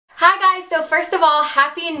Hi guys, so first of all,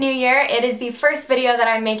 Happy New Year. It is the first video that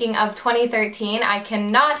I'm making of 2013. I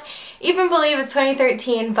cannot even believe it's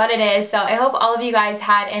 2013, but it is. So I hope all of you guys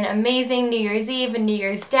had an amazing New Year's Eve and New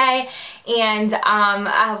Year's Day and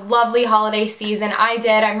a lovely holiday season. I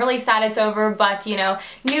did. I'm really sad it's over, but you know,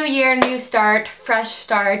 new year, new start, fresh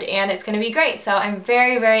start, and it's going to be great. So I'm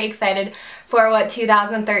very, very excited for what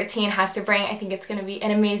 2013 has to bring. I think it's going to be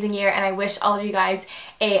an amazing year, and I wish all of you guys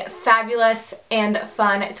a fabulous and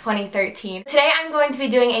fun 2013. Today I'm going to be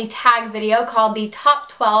doing a tag video called the Top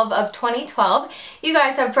 12 of 2012. You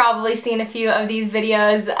guys have probably seen a few of these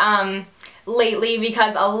videos lately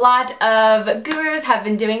because a lot of gurus have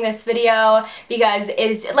been doing this video because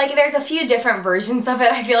it's like there's a few different versions of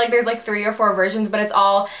it. I feel like there's like 3 or 4 versions, but it's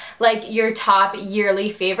all like your top yearly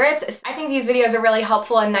favorites. I think these videos are really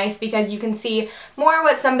helpful and nice because you can see more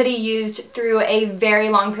what somebody used through a very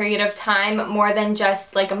long period of time, more than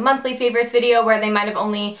just like a monthly favorites video where they might have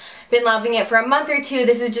only been loving it for a month or two.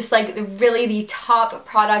 This is just like really the top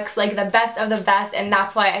products, like the best of the best, and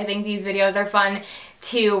that's why I think these videos are fun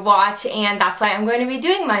to watch, and that's why I'm going to be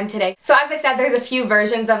doing mine today. So as I said, there's a few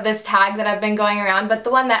versions of this tag that have been going around, but the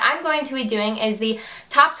one that I'm going to be doing is the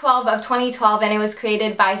Top 12 of 2012, and it was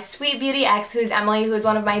created by Sweet Beauty X, who's Emily, who is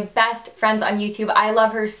one of my best friends on YouTube. I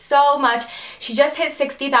love her so much. She just hit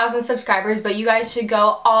 60,000 subscribers, but you guys should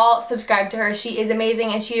go all subscribe to her. She is amazing,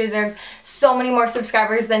 and she deserves so many more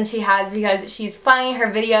subscribers than she has because she's funny.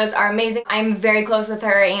 Her videos are amazing. I'm very close with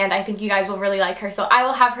her, and I think you guys will really like her. So I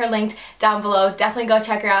will have her linked down below. Definitely go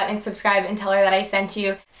check her out and subscribe and tell her that I sent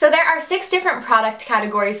you. So there are 6 different product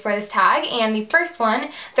categories for this tag, and the first one,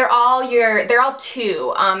 they're all 2.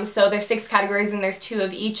 So there's 6 categories and there's 2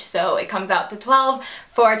 of each, so it comes out to 12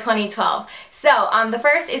 for 2012. So the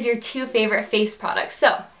first is your 2 favorite face products.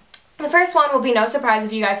 So the first one will be no surprise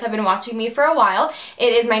if you guys have been watching me for a while.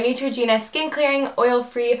 It is my Neutrogena Skin Clearing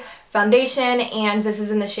Oil-Free Foundation, and this is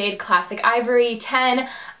in the shade Classic Ivory 10.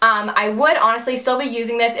 I would honestly still be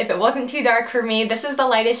using this if it wasn't too dark for me. This is the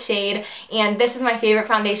lightest shade, and this is my favorite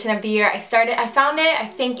foundation of the year. I found it I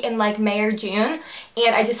think in like May or June,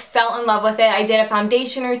 and I just fell in love with it. I did a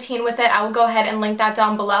foundation routine with it. I will go ahead and link that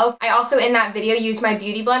down below. I also in that video used my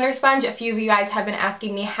Beauty Blender sponge. A few of you guys have been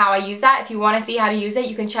asking me how I use that. If you want to see how to use it,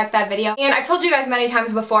 you can check that video. And I've told you guys many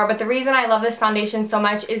times before, but the reason I love this foundation so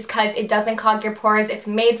much is because it doesn't clog your pores. It's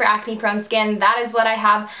made for acne prone skin. That is what I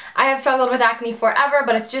have. I have struggled with acne forever,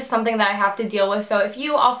 but it's just something that I have to deal with. So if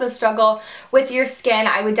you also struggle with your skin,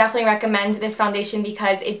 I would definitely recommend this foundation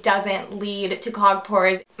because it doesn't lead to clogged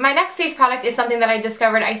pores. My next face product is something that I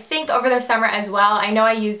discovered I think over the summer as well. I know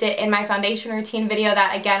I used it in my foundation routine video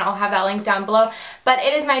that, again, I'll have that link down below, but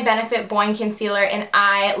it is my Benefit Boing Concealer, and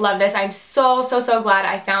I love this. I'm so glad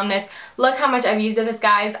I found this. Look how much I've used of this,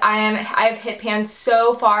 guys. I have hit pan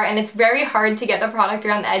so far, and it's very hard to get the product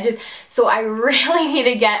around the edges, so I really need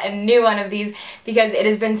to get a new one of these because it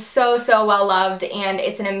has been so well loved, and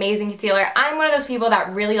it's an amazing concealer. I'm one of those people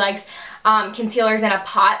that really likes concealers in a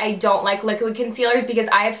pot. I don't like liquid concealers because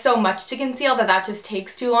I have so much to conceal that just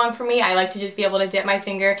takes too long for me. I like to just be able to dip my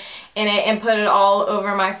finger in it and put it all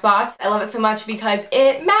over my spots. I love it so much because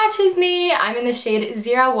it matches me. I'm in the shade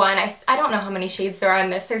 01. I don't know how many shades there are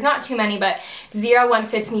in this. There's not too many, but 01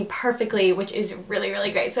 fits me perfectly, which is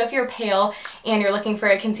really great. So if you're pale and you're looking for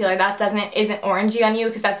a concealer that isn't orangey on you,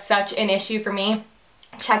 because that's such an issue for me,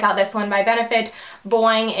 check out this one by Benefit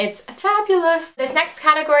Boing. It's fabulous. This next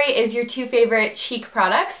category is your 2 favorite cheek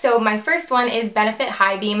products. So my first one is Benefit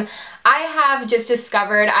High Beam. I have just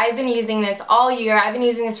discovered, I've been using this all year. I've been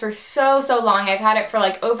using this for so long. I've had it for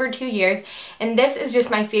like over 2 years, and this is just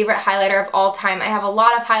my favorite highlighter of all time. I have a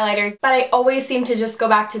lot of highlighters, but I always seem to just go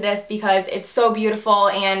back to this because it's so beautiful,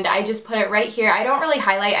 and I just put it right here. I don't really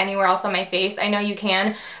highlight anywhere else on my face. I know you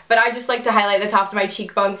can, but I just like to highlight the tops of my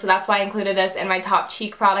cheekbones, so that's why I included this in my top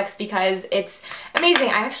cheek products because it's amazing.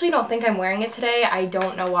 I actually don't think I'm wearing it today. I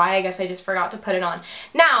don't know why. I guess I just forgot to put it on.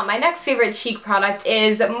 Now, my next favorite cheek product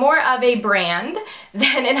is more of a brand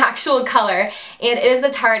than an actual color, and it is the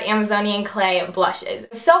Tarte Amazonian Clay blushes.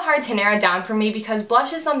 It's so hard to narrow down for me because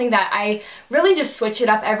blush is something that I really just switch it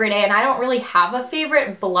up every day, and I don't really have a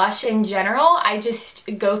favorite blush in general. I just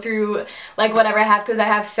go through like whatever I have because I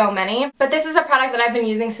have so many. But this is a product that I've been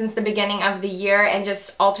using since the beginning of the year and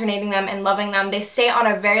just alternating them and loving them. They stay on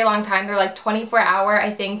a very long time. They're like 24-hour, I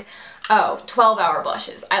think. Oh, 12-hour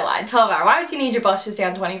blushes. I lied. 12-hour. Why would you need your blush to stay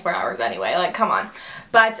on 24 hours anyway? Like, come on.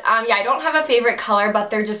 But yeah, I don't have a favorite color, but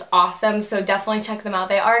they're just awesome, so definitely check them out.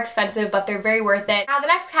 They are expensive, but they're very worth it. Now the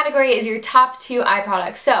next category is your top 2 eye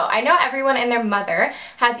products. So I know everyone and their mother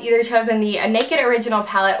has either chosen the Naked Original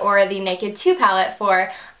palette or the Naked 2 palette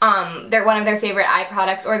for one of their favorite eye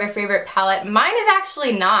products or their favorite palette. Mine is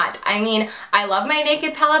actually not. I mean, I love my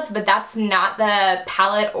Naked palettes, but that's not the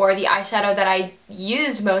palette or the eyeshadow that I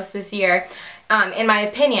used most this year, in my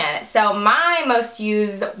opinion. So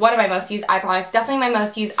one of my most used eye products, definitely my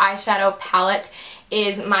most used eyeshadow palette,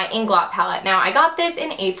 is my Inglot palette. Now I got this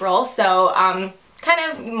in April, so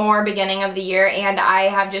kind of more beginning of the year, and I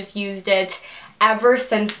have just used it ever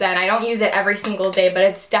since then. I don't use it every single day, but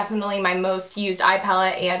it's definitely my most used eye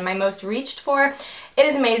palette and my most reached for. It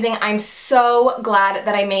is amazing. I'm so glad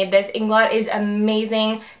that I made this. Inglot is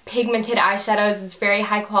amazing pigmented eyeshadows. It's very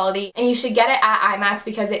high quality, and you should get it at IMATS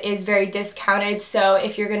because it is very discounted. So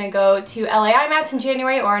if you're gonna go to LA IMATS in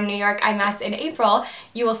January or New York IMATS in April,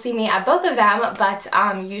 you will see me at both of them, but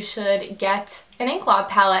you should get an Inglot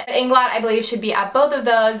palette. Inglot, I believe, should be at both of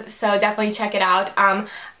those, so definitely check it out.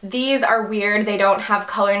 These are weird. They don't have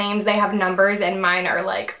color names, they have numbers, and mine are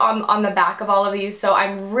like on the back of all of these, so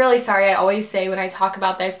I'm really sorry. I always say when I talk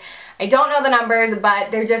about this, I don't know the numbers, but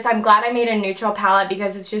they're just, I'm glad I made a neutral palette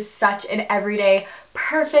because it's just such an everyday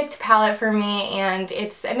perfect palette for me, and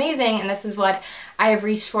it's amazing, and this is what I have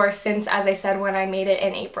reached for since, as I said, when I made it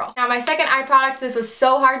in April. Now my second eye product, this was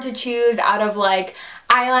so hard to choose out of like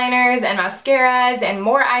eyeliners and mascaras and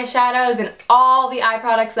more eyeshadows and all the eye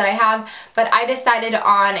products that I have, but I decided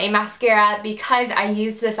on a mascara because I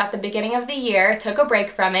used this at the beginning of the year, took a break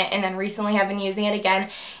from it, and then recently have been using it again.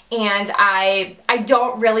 And I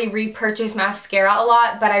don't really repurchase mascara a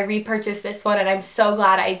lot, but I repurchased this one and I'm so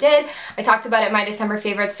glad I did. I talked about it in my December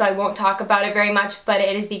favorites, so I won't talk about it very much, but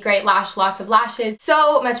it is the Great Lash Lots of Lashes.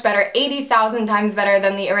 So much better, 80,000 times better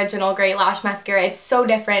than the original Great Lash mascara. It's so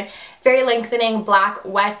different. Very lengthening, black,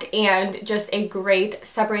 wet, and just a great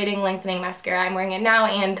separating, lengthening mascara. I'm wearing it now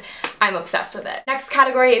and I'm obsessed with it. Next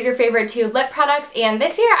category is your favorite 2 lip products, and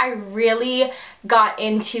this year I really got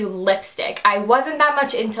into lipstick. I wasn't that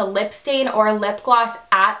much into lip stain or lip gloss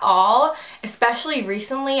at all, especially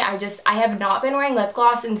recently. I have not been wearing lip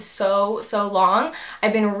gloss in so long.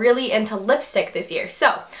 I've been really into lipstick this year.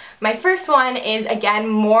 So my first one is, again,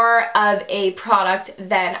 more of a product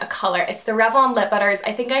than a color. It's the Revlon lip butters.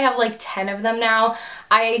 I think I have like 10 of them now.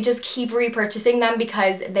 I just keep repurchasing them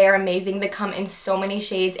because they're amazing. They come in so many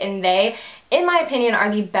shades, and they, in my opinion,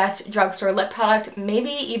 are the best drugstore lip product, maybe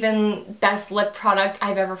even best lip product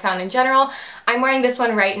I've ever found in general. I'm wearing this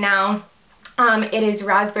one right now. It is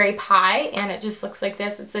Raspberry Pie, and it just looks like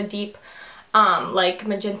this. It's a deep, like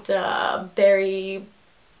magenta berry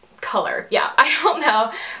color. Yeah, I don't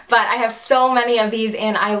know, but I have so many of these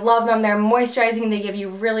and I love them. They're moisturizing, they give you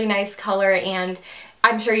really nice color, and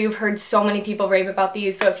I'm sure you've heard so many people rave about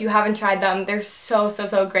these, so if you haven't tried them, they're so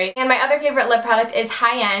great. And my other favorite lip product is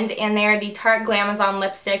High End, and they're the Tarte Glamazon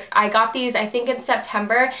lipsticks. I got these, I think, in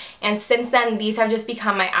September, and since then, these have just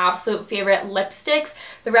become my absolute favorite lipsticks.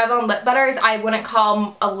 The Revlon lip butters, I wouldn't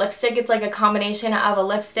call a lipstick. It's like a combination of a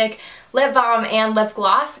lipstick, lip balm, and lip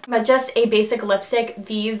gloss, but just a basic lipstick.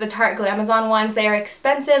 These, the Tarte Glamazon ones, they are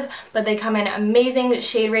expensive, but they come in amazing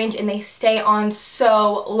shade range, and they stay on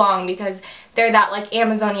so long because they're that like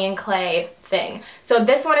Amazonian clay thing. So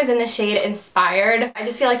this one is in the shade Inspired. I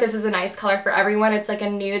just feel like this is a nice color for everyone. It's like a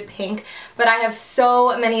nude pink, but I have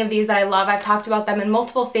so many of these that I love. I've talked about them in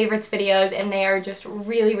multiple favorites videos, and they are just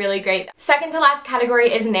really great. Second to last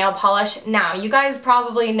category is nail polish. Now, you guys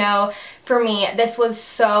probably know, for me, this was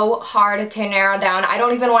so hard to narrow down. I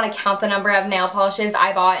don't even want to count the number of nail polishes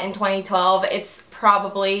I bought in 2012. It's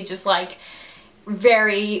probably just like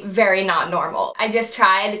very not normal. I just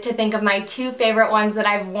tried to think of my 2 favorite ones that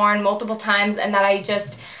I've worn multiple times, and that I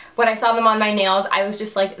just, when I saw them on my nails, I was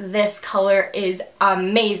just like, this color is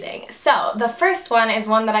amazing. So the first one is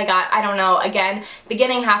one that I got, I don't know, again,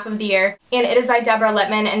 beginning half of the year, and it is by Deborah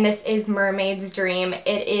Lippman, and this is Mermaid's Dream.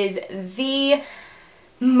 It is the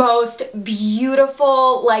most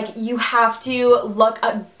beautiful, like, you have to look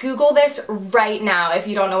up, Google this right now if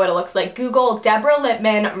you don't know what it looks like. Google Deborah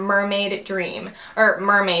Lippman Mermaid Dream, or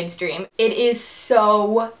Mermaid's Dream. It is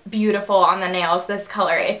so beautiful on the nails, this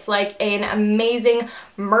color. It's like an amazing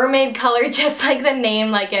mermaid color, just like the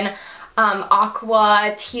name, like an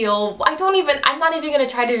aqua, teal, I'm not even gonna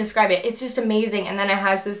try to describe it. It's just amazing. And then it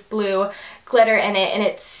has this blue glitter in it, and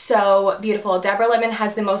it's so beautiful. Deborah Lippman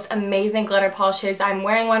has the most amazing glitter polishes. I'm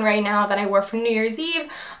wearing one right now that I wore for New Year's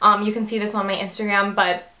Eve. You can see this on my Instagram,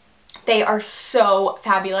 but they are so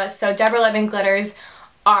fabulous. So Deborah Lippman glitters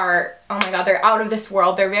are, oh my god, they're out of this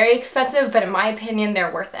world. They're very expensive, but in my opinion,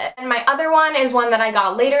 they're worth it. And my other one is one that I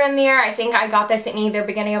got later in the year. I think I got this in either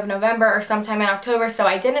beginning of November or sometime in October, so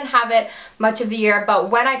I didn't have it much of the year,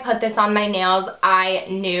 but when I put this on my nails, I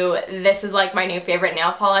knew this is like my new favorite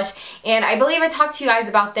nail polish, and I believe I talked to you guys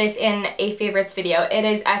about this in a favorites video. It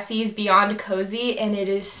is Essie's Beyond Cozy, and it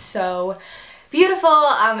is so beautiful.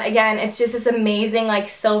 Again, it's just this amazing like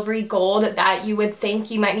silvery gold that you would think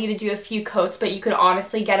you might need to do a few coats, but you could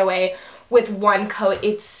honestly get away with one coat.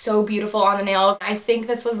 It's so beautiful on the nails. I think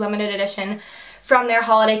this was limited edition from their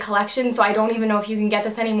holiday collection, so I don't even know if you can get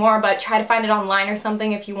this anymore, but try to find it online or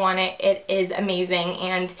something if you want it. It is amazing,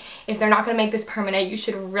 and if they're not going to make this permanent, you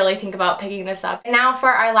should really think about picking this up. And now for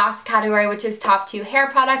our last category, which is top 2 hair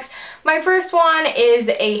products. My first one is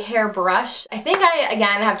a hair brush. I think I,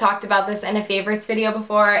 again, have talked about this in a favorites video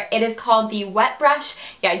before. It is called the Wet Brush.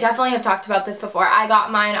 Yeah, I definitely have talked about this before. I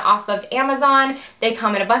got mine off of Amazon. They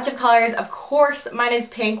come in a bunch of colors. Of course, mine is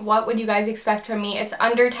pink. What would you guys expect from me? It's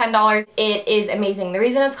under $10. It is amazing. The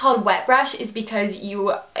reason it's called Wet Brush is because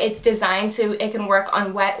it's designed so it can work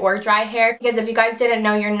on wet or dry hair. Because if you guys didn't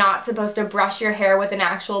know, you're not supposed to brush your hair with an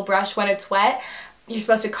actual brush when it's wet. You're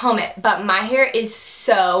supposed to comb it, but my hair is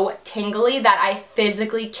so tingly that I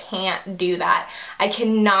physically can't do that. I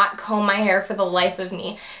cannot comb my hair for the life of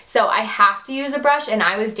me. So I have to use a brush, and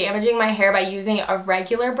I was damaging my hair by using a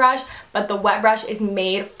regular brush, but the Wet Brush is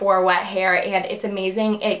made for wet hair, and it's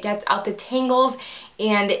amazing. It gets out the tangles,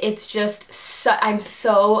 and it's just so, I'm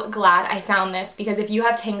so glad I found this, because if you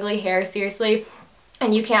have tangly hair, seriously,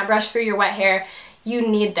 and you can't brush through your wet hair, you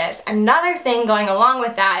need this. Another thing going along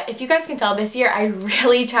with that, if you guys can tell, this year I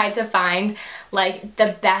really tried to find like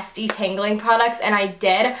the best detangling products, and I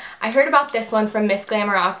did. I heard about this one from Miss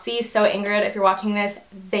Glamorazzi, so Ingrid, if you're watching this,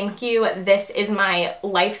 thank you. This is my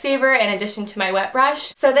lifesaver in addition to my wet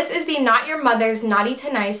brush. So this is the Not Your Mother's Naughty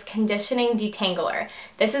to Nice Conditioning Detangler.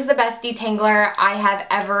 This is the best detangler I have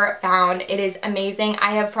ever found. It is amazing.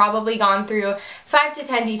 I have probably gone through 5 to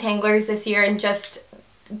 10 detanglers this year and just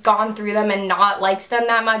gone through them and not liked them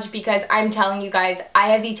that much, because I'm telling you guys,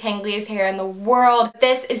 I have the tangliest hair in the world.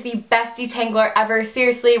 This is the best detangler ever.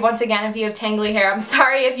 Seriously, once again, if you have tangly hair, I'm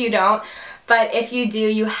sorry if you don't, but if you do,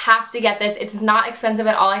 you have to get this. It's not expensive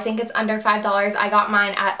at all. I think it's under $5. I got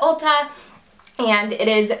mine at Ulta, and it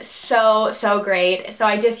is so, so great. So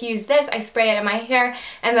I just use this, I spray it in my hair,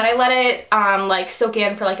 and then I let it like soak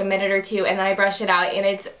in for like a minute or two, and then I brush it out, and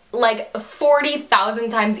it's like 40,000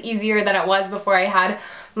 times easier than it was before I had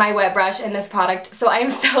my wet brush and this product. So I'm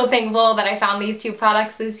so thankful that I found these 2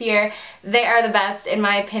 products this year. They are the best in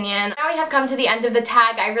my opinion. Now we have come to the end of the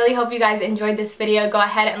tag. I really hope you guys enjoyed this video. Go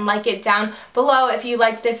ahead and like it down below if you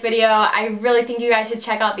liked this video. I really think you guys should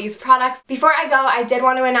check out these products. Before I go, I did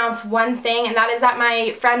want to announce one thing, and that is that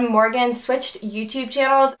my friend Morgan switched YouTube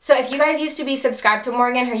channels. So if you guys used to be subscribed to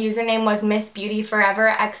Morgan, her username was Miss Beauty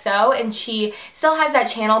Forever XO, and she still has that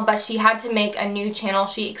channel, but she had to make a new channel.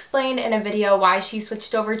 She explained in a video why she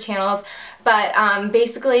switched over channels, but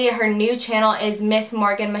basically her new channel is Miss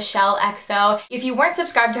Morgan Michelle XO. If you weren't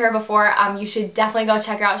subscribed to her before, you should definitely go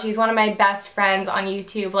check her out. She's one of my best friends on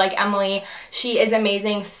YouTube, like Emily. She is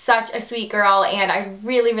amazing, such a sweet girl, and I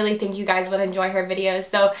really, really think you guys would enjoy her videos.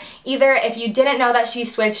 So either if you didn't know that she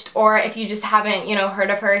switched, or if you just haven't, you know, heard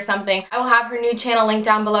of her or something, I will have her new channel linked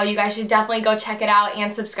down below. You guys should definitely go check it out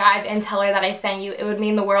and subscribe and tell her that I sent you. It would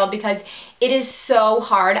mean the world, because it is so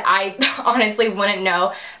hard. I honestly wouldn't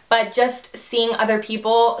know. But just seeing other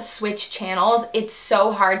people switch channels, it's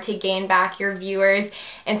so hard to gain back your viewers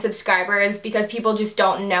and subscribers, because people just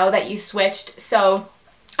don't know that you switched. So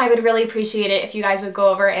I would really appreciate it if you guys would go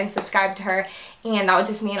over and subscribe to her, and that would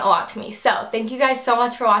just mean a lot to me. So thank you guys so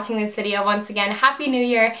much for watching this video. Once again, Happy New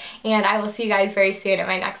Year, and I will see you guys very soon in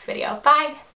my next video. Bye!